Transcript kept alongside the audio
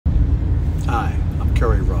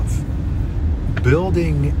Terry Ruff.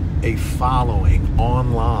 Building a following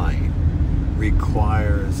online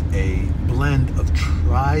requires a blend of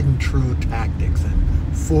tried and true tactics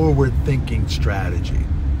and forward-thinking strategy.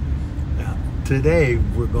 Now, today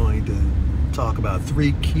we're going to talk about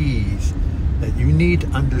 3 keys that you need to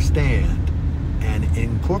understand and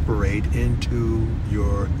incorporate into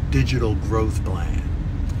your digital growth plan.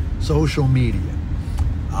 Social media,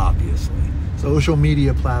 obviously. Social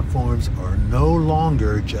media platforms are no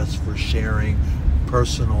longer just for sharing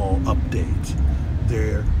personal updates.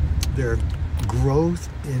 Their growth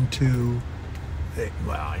into,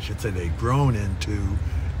 well, I should say they've grown into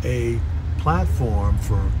a platform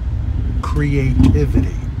for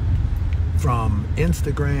creativity. From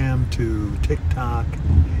Instagram to TikTok,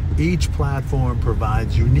 each platform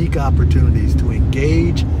provides unique opportunities to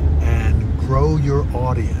engage and grow your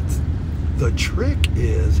audience. The trick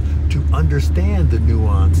is to understand the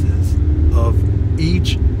nuances of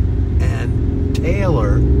each and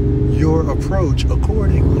tailor your approach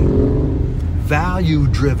accordingly.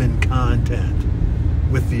 Value-driven content.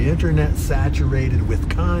 With the internet saturated with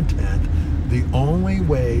content, the only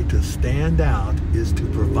way to stand out is to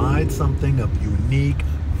provide something of unique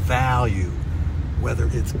value. Whether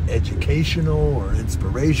it's educational or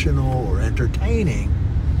inspirational or entertaining,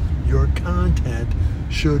 your content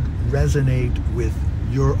should resonate with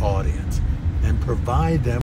your audience and provide them